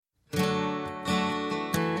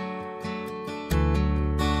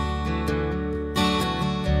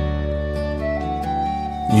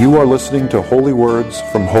You are listening to Holy Words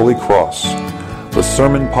from Holy Cross, the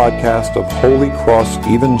sermon podcast of Holy Cross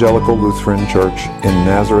Evangelical Lutheran Church in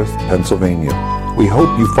Nazareth, Pennsylvania. We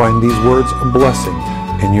hope you find these words a blessing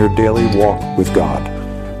in your daily walk with God.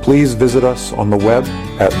 Please visit us on the web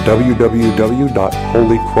at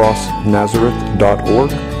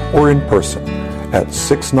www.holycrossnazareth.org or in person at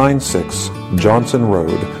 696 Johnson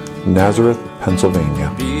Road, Nazareth,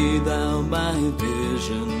 Pennsylvania. Be thou my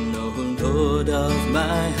vision, O Lord of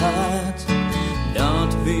my heart,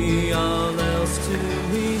 not be all else to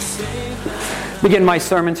me save. Begin my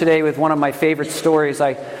sermon today with one of my favorite stories.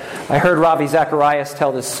 I heard Ravi Zacharias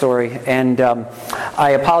tell this story, and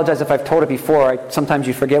I apologize if I've told it before. Sometimes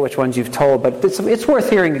you forget which ones you've told, but it's worth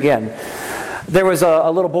hearing again. There was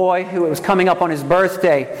a little boy who was coming up on his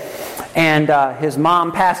birthday, and his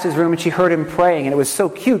mom passed his room and she heard him praying, and it was so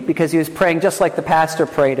cute because he was praying just like the pastor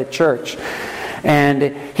prayed at church. And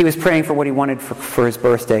he was praying for what he wanted for his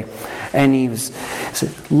birthday. And he said,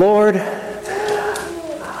 "Lord,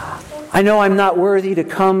 I know I'm not worthy to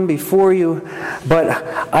come before you, but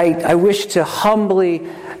I wish to humbly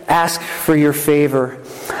ask for your favor.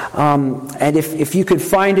 And if you could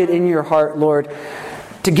find it in your heart, Lord,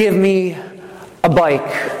 to give me a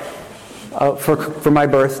bike for my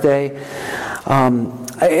birthday.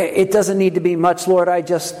 It doesn't need to be much, Lord. I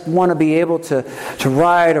just want to be able to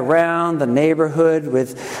ride around the neighborhood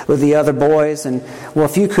with the other boys. And, well,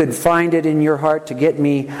 if you could find it in your heart to get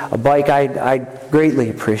me a bike, I'd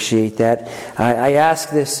greatly appreciate that. I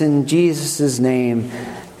ask this in Jesus' name.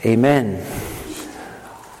 Amen."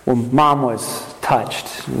 Well, Mom was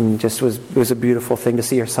touched. And it was a beautiful thing to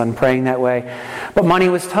see her son praying that way. But money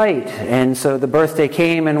was tight. And so the birthday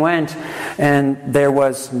came and went, and there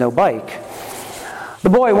was no bike. The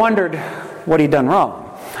boy wondered what he'd done wrong.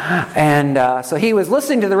 And so he was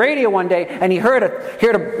listening to the radio one day, and he heard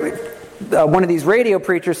one of these radio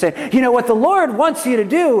preachers say, "You know, what the Lord wants you to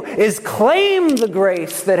do is claim the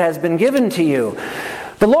grace that has been given to you.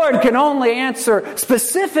 The Lord can only answer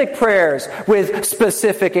specific prayers with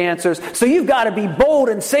specific answers. So you've got to be bold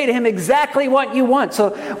and say to Him exactly what you want."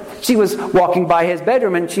 So she was walking by his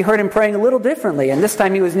bedroom, and she heard him praying a little differently. And this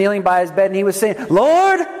time he was kneeling by his bed, and he was saying,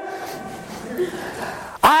 "Lord,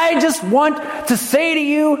 I just want to say to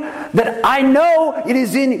you that I know it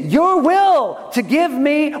is in your will to give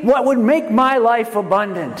me what would make my life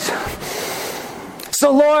abundant.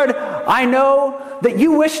 So Lord, I know that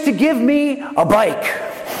you wish to give me a bike.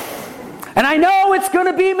 And I know it's going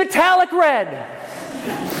to be metallic red.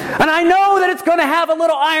 And I know that it's going to have a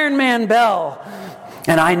little Iron Man bell.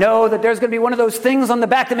 And I know that there's going to be one of those things on the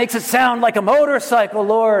back that makes it sound like a motorcycle,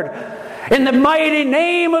 Lord. In the mighty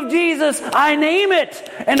name of Jesus, I name it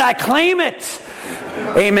and I claim it.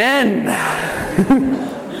 Amen."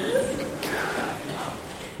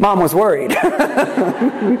 Mom was worried.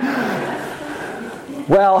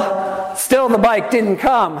 Well, still the bike didn't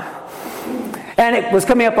come. And it was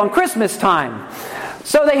coming up on Christmas time.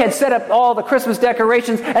 So they had set up all the Christmas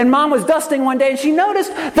decorations, and Mom was dusting one day, and she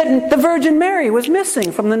noticed that the Virgin Mary was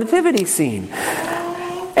missing from the nativity scene.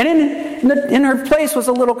 And in her place was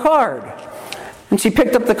a little card. And she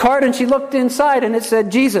picked up the card and she looked inside, and it said,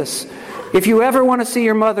 "Jesus, if you ever want to see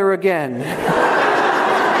your mother again."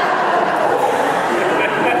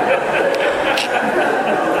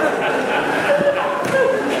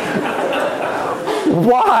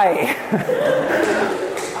 Why?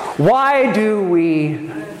 Why do we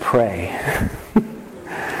pray?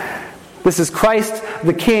 This is Christ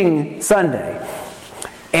the King Sunday.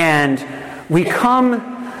 And we come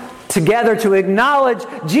together to acknowledge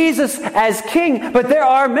Jesus as King, but there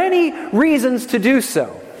are many reasons to do so.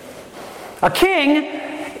 A king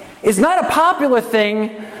is not a popular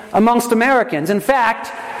thing amongst Americans. In fact,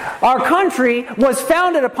 our country was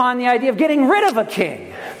founded upon the idea of getting rid of a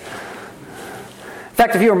king. In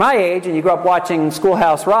fact, if you were my age and you grew up watching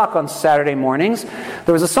Schoolhouse Rock on Saturday mornings,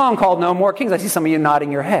 there was a song called "No More Kings." I see some of you nodding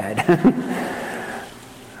your head.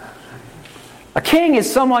 A king is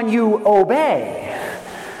someone you obey.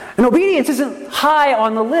 And obedience isn't high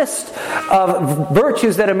on the list of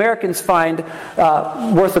virtues that Americans find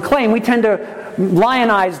worth acclaim. We tend to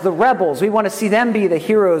lionize the rebels. We want to see them be the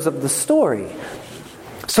heroes of the story.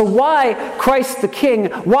 So why Christ the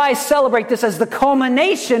King? Why celebrate this as the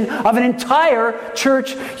culmination of an entire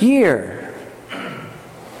church year?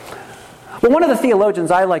 Well, one of the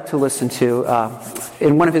theologians I like to listen to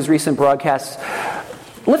in one of his recent broadcasts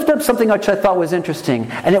lifted up something which I thought was interesting,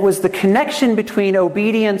 and it was the connection between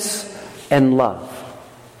obedience and love.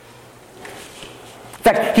 In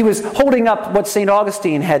fact, he was holding up what St.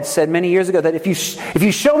 Augustine had said many years ago, that if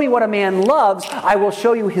you show me what a man loves, I will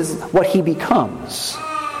show you what he becomes.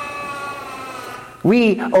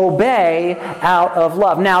 We obey out of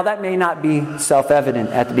love. Now, that may not be self-evident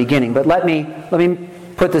at the beginning, but let me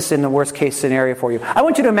put this in the worst-case scenario for you. I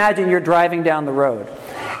want you to imagine you're driving down the road,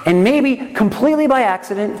 and maybe completely by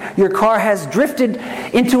accident, your car has drifted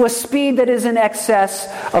into a speed that is in excess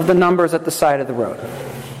of the numbers at the side of the road.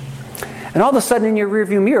 And all of a sudden, in your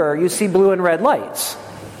rearview mirror, you see blue and red lights,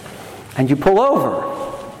 and you pull over.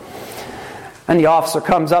 And the officer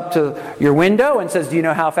comes up to your window and says, "Do you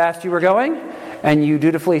know how fast you were going?" And you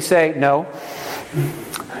dutifully say, "No."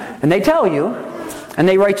 And they tell you, and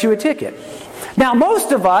they write you a ticket. Now,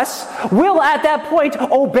 most of us will at that point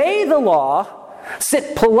obey the law,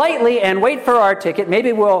 sit politely and wait for our ticket.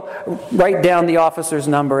 Maybe we'll write down the officer's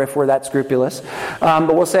number if we're that scrupulous.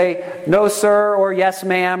 But we'll say, "No, sir," or "Yes,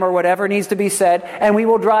 ma'am," or whatever needs to be said. And we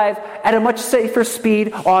will drive at a much safer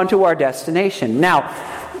speed on to our destination. Now,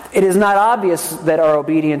 it is not obvious that our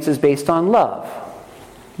obedience is based on love.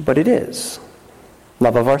 But it is.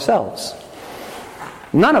 Love of ourselves.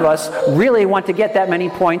 None of us really want to get that many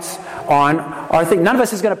points on our thing. None of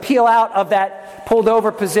us is going to peel out of that pulled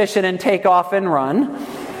over position and take off and run.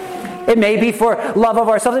 It may be for love of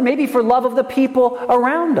ourselves. It may be for love of the people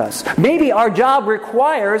around us. Maybe our job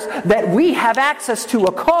requires that we have access to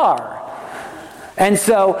a car. And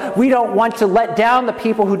so we don't want to let down the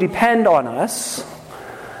people who depend on us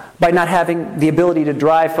by not having the ability to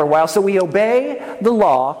drive for a while. So we obey the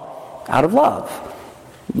law out of love.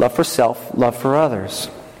 Love for self, love for others.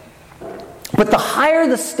 But the higher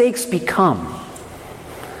the stakes become,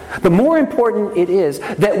 the more important it is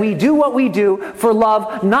that we do what we do for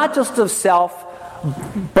love, not just of self,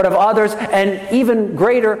 but of others, and even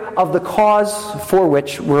greater, of the cause for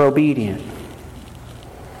which we're obedient.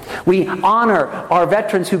 We honor our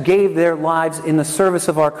veterans who gave their lives in the service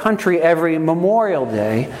of our country every Memorial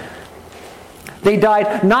Day. They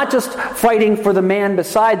died not just fighting for the man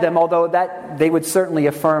beside them, although that they would certainly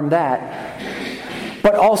affirm that,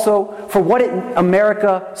 but also for what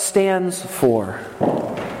America stands for.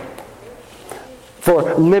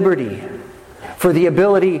 For liberty, for the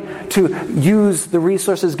ability to use the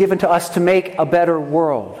resources given to us to make a better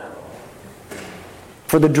world,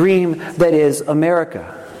 for the dream that is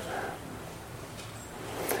America.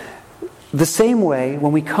 The same way,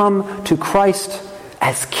 when we come to Christ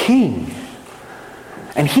as King,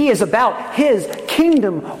 and He is about His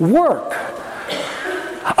kingdom work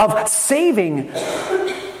of saving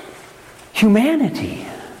humanity,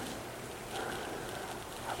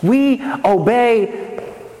 we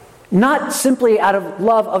obey not simply out of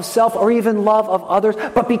love of self or even love of others,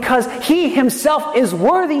 but because He Himself is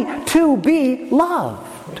worthy to be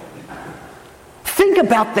loved. Think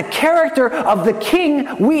about the character of the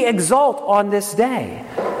King we exalt on this day.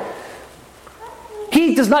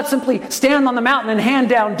 He does not simply stand on the mountain and hand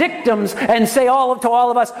down dictums and say to all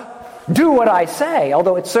of us, "Do what I say,"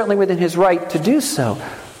 although it's certainly within His right to do so.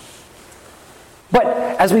 But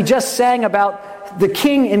as we just sang about the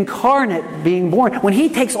King incarnate being born, when He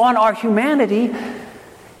takes on our humanity,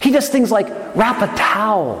 He does things like wrap a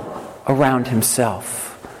towel around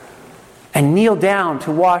Himself and kneel down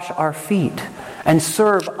to wash our feet and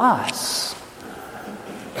serve us.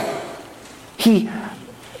 He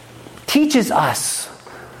teaches us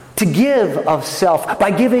to give of self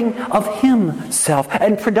by giving of Himself.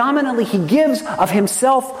 And predominantly He gives of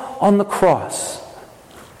Himself on the cross,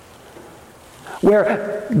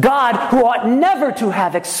 where God, who ought never to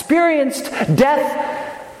have experienced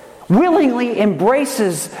death, willingly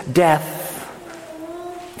embraces death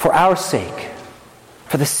for our sake,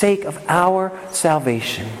 for the sake of our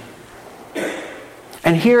salvation.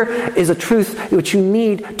 And here is a truth which you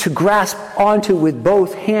need to grasp onto with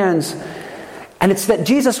both hands. And it's that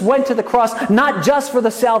Jesus went to the cross not just for the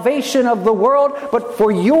salvation of the world, but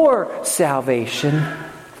for your salvation.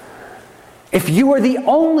 If you were the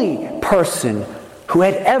only person who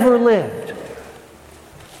had ever lived,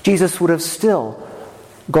 Jesus would have still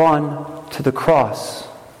gone to the cross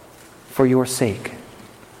for your sake.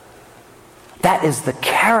 That is the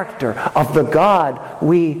character of the God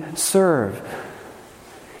we serve.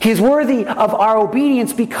 He is worthy of our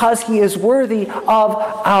obedience because He is worthy of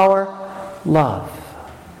our love.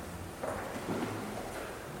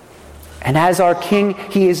 And as our King,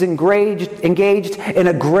 He is engaged in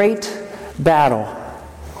a great battle.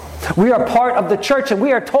 We are part of the church, and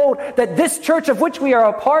we are told that this church of which we are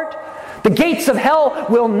a part, the gates of hell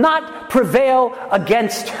will not prevail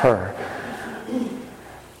against her.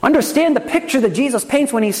 Understand the picture that Jesus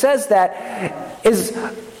paints when He says that is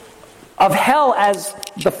of hell as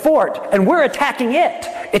the fort, and we're attacking it.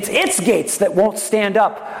 It's its gates that won't stand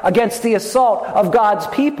up against the assault of God's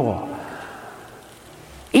people.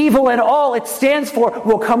 Evil and all it stands for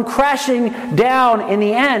will come crashing down in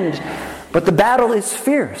the end. But the battle is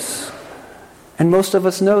fierce. And most of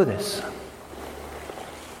us know this.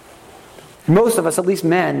 Most of us, at least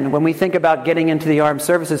men, when we think about getting into the armed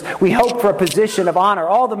services, we hope for a position of honor.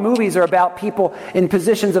 All the movies are about people in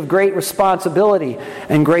positions of great responsibility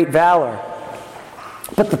and great valor.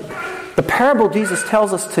 But the parable Jesus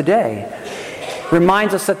tells us today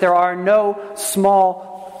reminds us that there are no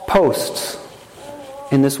small posts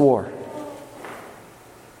in this war.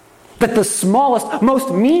 That the smallest,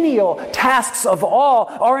 most menial tasks of all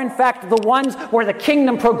are in fact the ones where the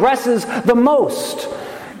kingdom progresses the most.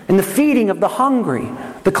 In the feeding of the hungry,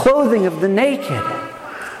 the clothing of the naked,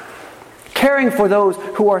 caring for those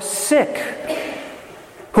who are sick,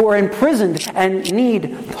 who are imprisoned and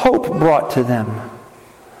need hope brought to them.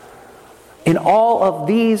 In all of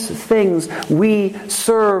these things, we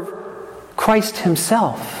serve Christ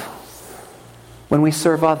Himself when we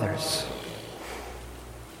serve others.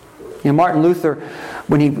 Martin Luther,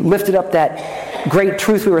 when he lifted up that great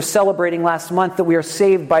truth we were celebrating last month, that we are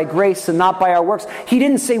saved by grace and not by our works, he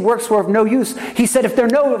didn't say works were of no use. He said if they're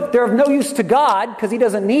of no use to God, because He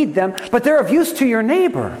doesn't need them, but they're of use to your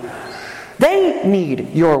neighbor. They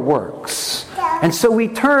need your works. And so we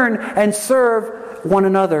turn and serve one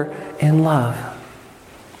another in love.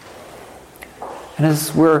 And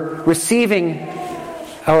as we're receiving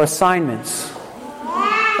our assignments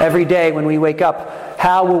every day when we wake up,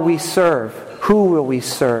 how will we serve? Who will we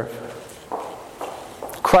serve?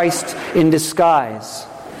 Christ in disguise.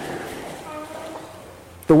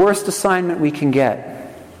 The worst assignment we can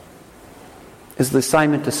get is the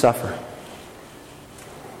assignment to suffer.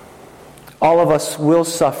 All of us will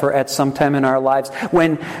suffer at some time in our lives.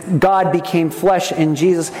 When God became flesh in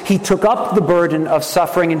Jesus, He took up the burden of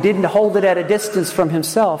suffering and didn't hold it at a distance from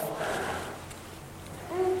Himself.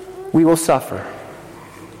 We will suffer.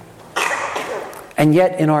 And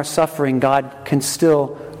yet in our suffering, God can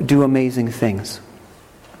still do amazing things.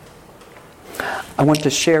 I want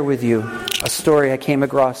to share with you a story I came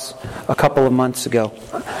across a couple of months ago.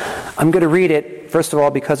 I'm going to read it, first of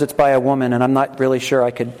all, because it's by a woman, and I'm not really sure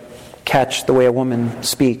I could catch the way a woman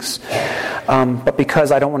speaks. But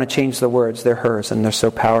because I don't want to change the words, they're hers, and they're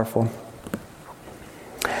so powerful.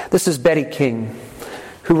 This is Betty King,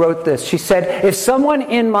 who wrote this. She said, "If someone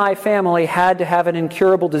in my family had to have an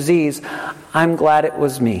incurable disease, I'm glad it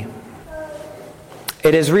was me.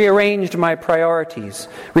 It has rearranged my priorities,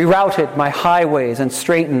 rerouted my highways, and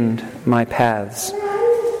straightened my paths.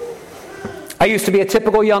 I used to be a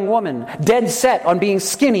typical young woman, dead set on being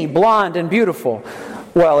skinny, blonde, and beautiful.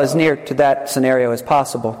 Well, as near to that scenario as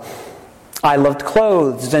possible. I loved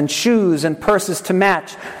clothes and shoes and purses to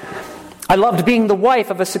match. I loved being the wife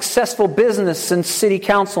of a successful business and city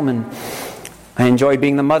councilman. I enjoyed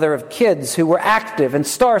being the mother of kids who were active and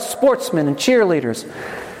star sportsmen and cheerleaders.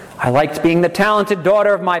 I liked being the talented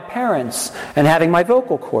daughter of my parents and having my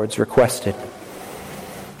vocal cords requested.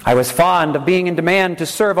 I was fond of being in demand to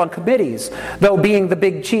serve on committees, though being the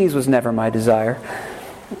big cheese was never my desire.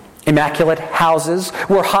 Immaculate houses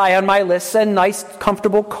were high on my list, and nice,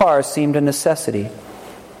 comfortable cars seemed a necessity.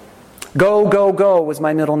 Go, go, go was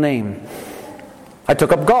my middle name. I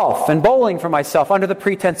took up golf and bowling for myself under the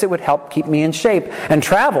pretense it would help keep me in shape. And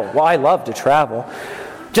travel, well, I love to travel.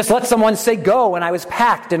 Just let someone say go, and I was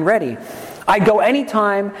packed and ready. I'd go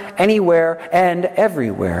anytime, anywhere, and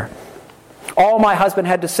everywhere. All my husband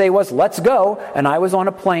had to say was, let's go, and I was on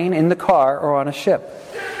a plane, in the car, or on a ship.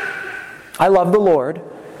 I loved the Lord.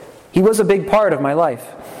 He was a big part of my life.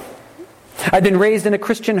 I'd been raised in a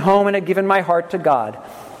Christian home and had given my heart to God.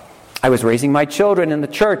 I was raising my children in the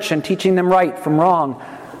church and teaching them right from wrong.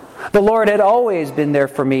 The Lord had always been there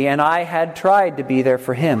for me, and I had tried to be there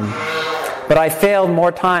for Him. But I failed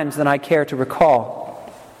more times than I care to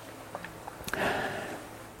recall.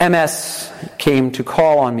 MS came to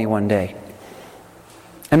call on me one day.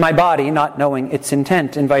 And my body, not knowing its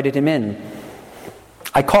intent, invited him in.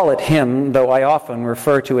 I call it him, though I often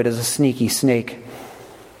refer to it as a sneaky snake.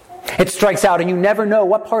 It strikes out, and you never know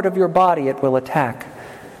what part of your body it will attack.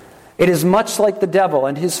 It is much like the devil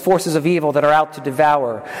and his forces of evil that are out to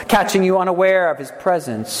devour, catching you unaware of his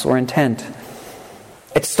presence or intent.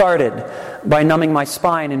 It started by numbing my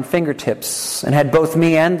spine and fingertips and had both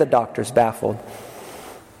me and the doctors baffled.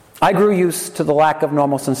 I grew used to the lack of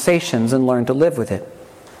normal sensations and learned to live with it.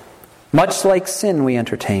 Much like sin we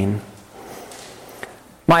entertain.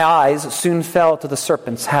 My eyes soon fell to the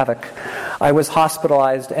serpent's havoc. I was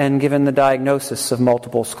hospitalized and given the diagnosis of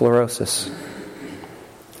multiple sclerosis.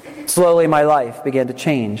 Slowly my life began to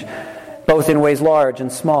change, both in ways large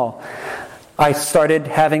and small. I started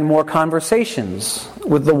having more conversations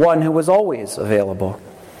with the one who was always available.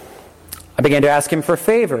 I began to ask him for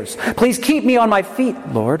favors. Please keep me on my feet,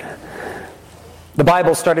 Lord. The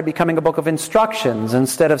Bible started becoming a book of instructions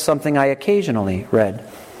instead of something I occasionally read.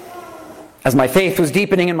 As my faith was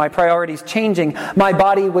deepening and my priorities changing, my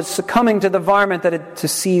body was succumbing to the varmint that had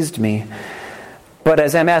seized me. But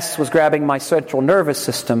as MS was grabbing my central nervous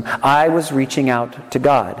system, I was reaching out to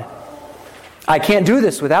God. I can't do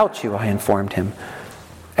this without you, I informed him,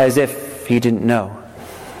 as if he didn't know.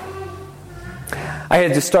 I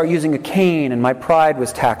had to start using a cane and my pride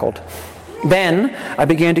was tackled. Then I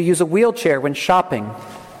began to use a wheelchair when shopping.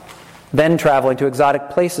 Then traveling to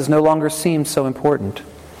exotic places no longer seemed so important.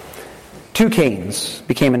 2 canes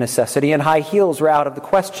became a necessity, and high heels were out of the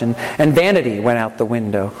question, and vanity went out the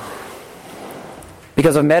window.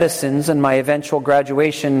 Because of medicines and my eventual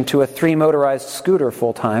graduation to a 3-motorized scooter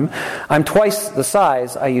full-time, I'm twice the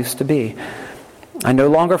size I used to be. I no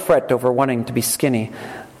longer fret over wanting to be skinny.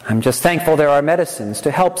 I'm just thankful there are medicines to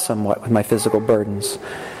help somewhat with my physical burdens.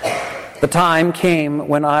 The time came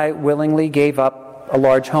when I willingly gave up a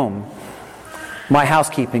large home. My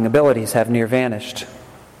housekeeping abilities have near vanished.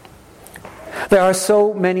 There are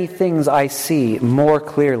so many things I see more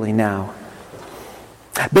clearly now.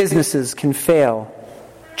 Businesses can fail.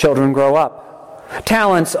 Children grow up.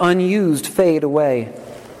 Talents unused fade away.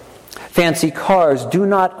 Fancy cars do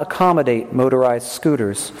not accommodate motorized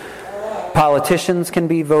scooters. Politicians can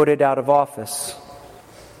be voted out of office.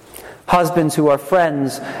 Husbands who are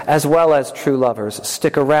friends as well as true lovers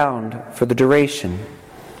stick around for the duration.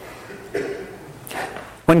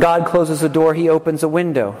 When God closes a door, He opens a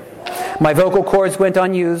window. My vocal cords went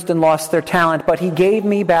unused and lost their talent, but He gave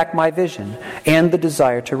me back my vision and the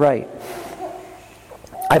desire to write.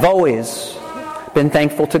 I've always been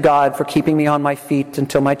thankful to God for keeping me on my feet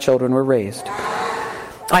until my children were raised.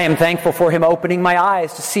 I am thankful for Him opening my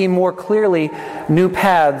eyes to see more clearly new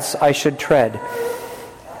paths I should tread.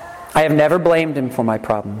 I have never blamed Him for my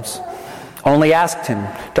problems, only asked Him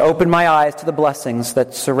to open my eyes to the blessings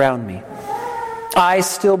that surround me. I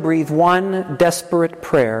still breathe one desperate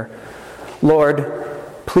prayer: Lord,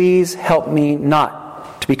 please help me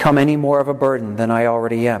not to become any more of a burden than I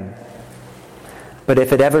already am. But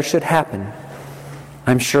if it ever should happen,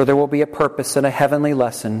 I'm sure there will be a purpose and a heavenly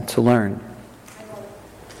lesson to learn.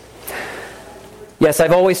 Yes,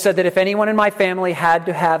 I've always said that if anyone in my family had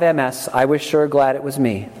to have MS, I was sure glad it was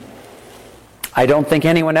me. I don't think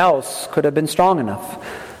anyone else could have been strong enough.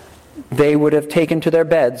 They would have taken to their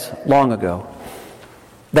beds long ago.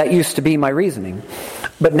 That used to be my reasoning.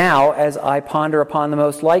 But now, as I ponder upon the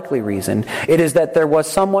most likely reason, it is that there was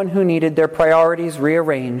someone who needed their priorities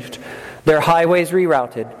rearranged, their highways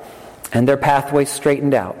rerouted, and their pathways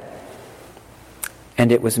straightened out.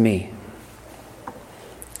 And it was me.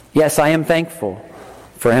 Yes, I am thankful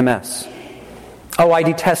for MS. Oh, I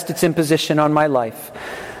detest its imposition on my life,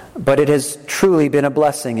 but it has truly been a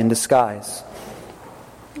blessing in disguise.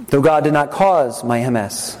 Though God did not cause my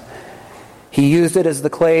MS, He used it as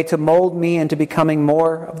the clay to mold me into becoming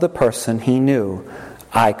more of the person He knew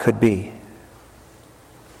I could be.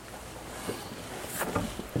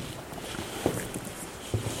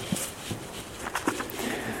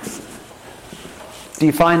 Do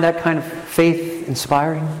you find that kind of faith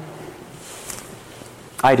inspiring?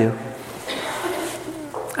 I do.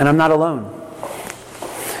 And I'm not alone.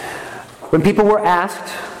 When people were asked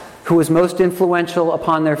who was most influential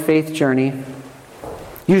upon their faith journey,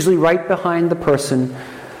 usually right behind the person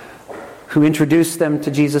who introduced them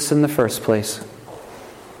to Jesus in the first place,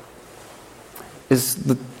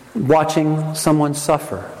 is watching someone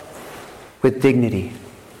suffer with dignity.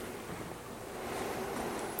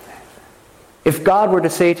 If God were to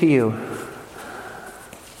say to you,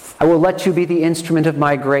 I will let you be the instrument of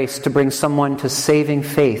my grace to bring someone to saving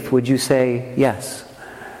faith, would you say yes?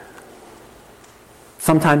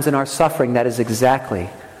 Sometimes in our suffering, that is exactly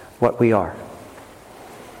what we are.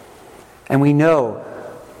 And we know,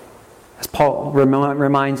 as Paul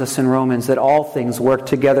reminds us in Romans, that all things work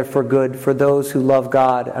together for good for those who love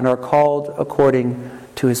God and are called according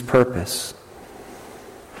to His purpose.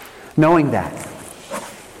 Knowing that,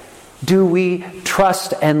 do we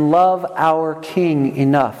trust and love our King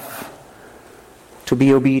enough to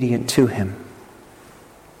be obedient to Him?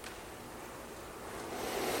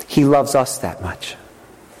 He loves us that much.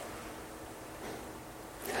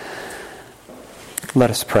 Let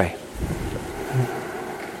us pray.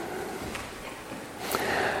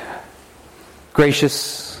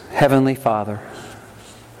 Gracious Heavenly Father,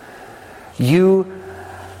 You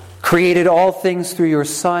created all things through Your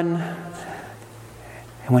Son,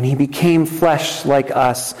 and when He became flesh like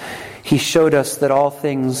us, He showed us that all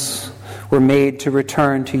things were made to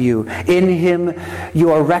return to You. In Him,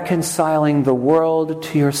 You are reconciling the world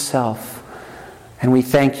to Yourself, And we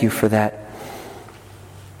thank you for that.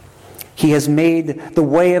 He has made the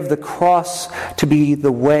way of the cross to be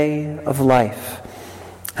the way of life.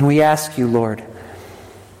 And we ask you, Lord,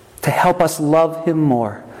 to help us love him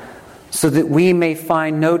more, so that we may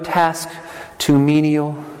find no task too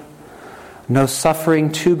menial, no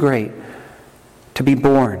suffering too great to be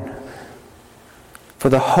borne, for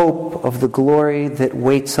the hope of the glory that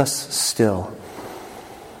waits us still.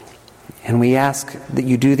 And we ask that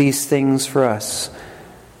you do these things for us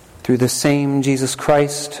through the same Jesus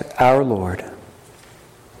Christ, our Lord.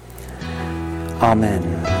 Amen.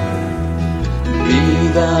 Be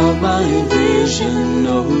thou my vision,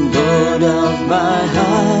 O Lord of my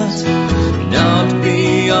heart. Not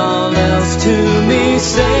be all else to me,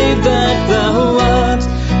 save that thou art.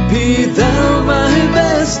 Be thou my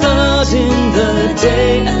best thought in the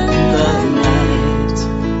day and the night.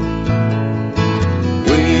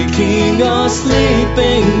 Waking or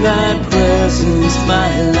sleeping, thy presence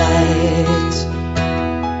my light.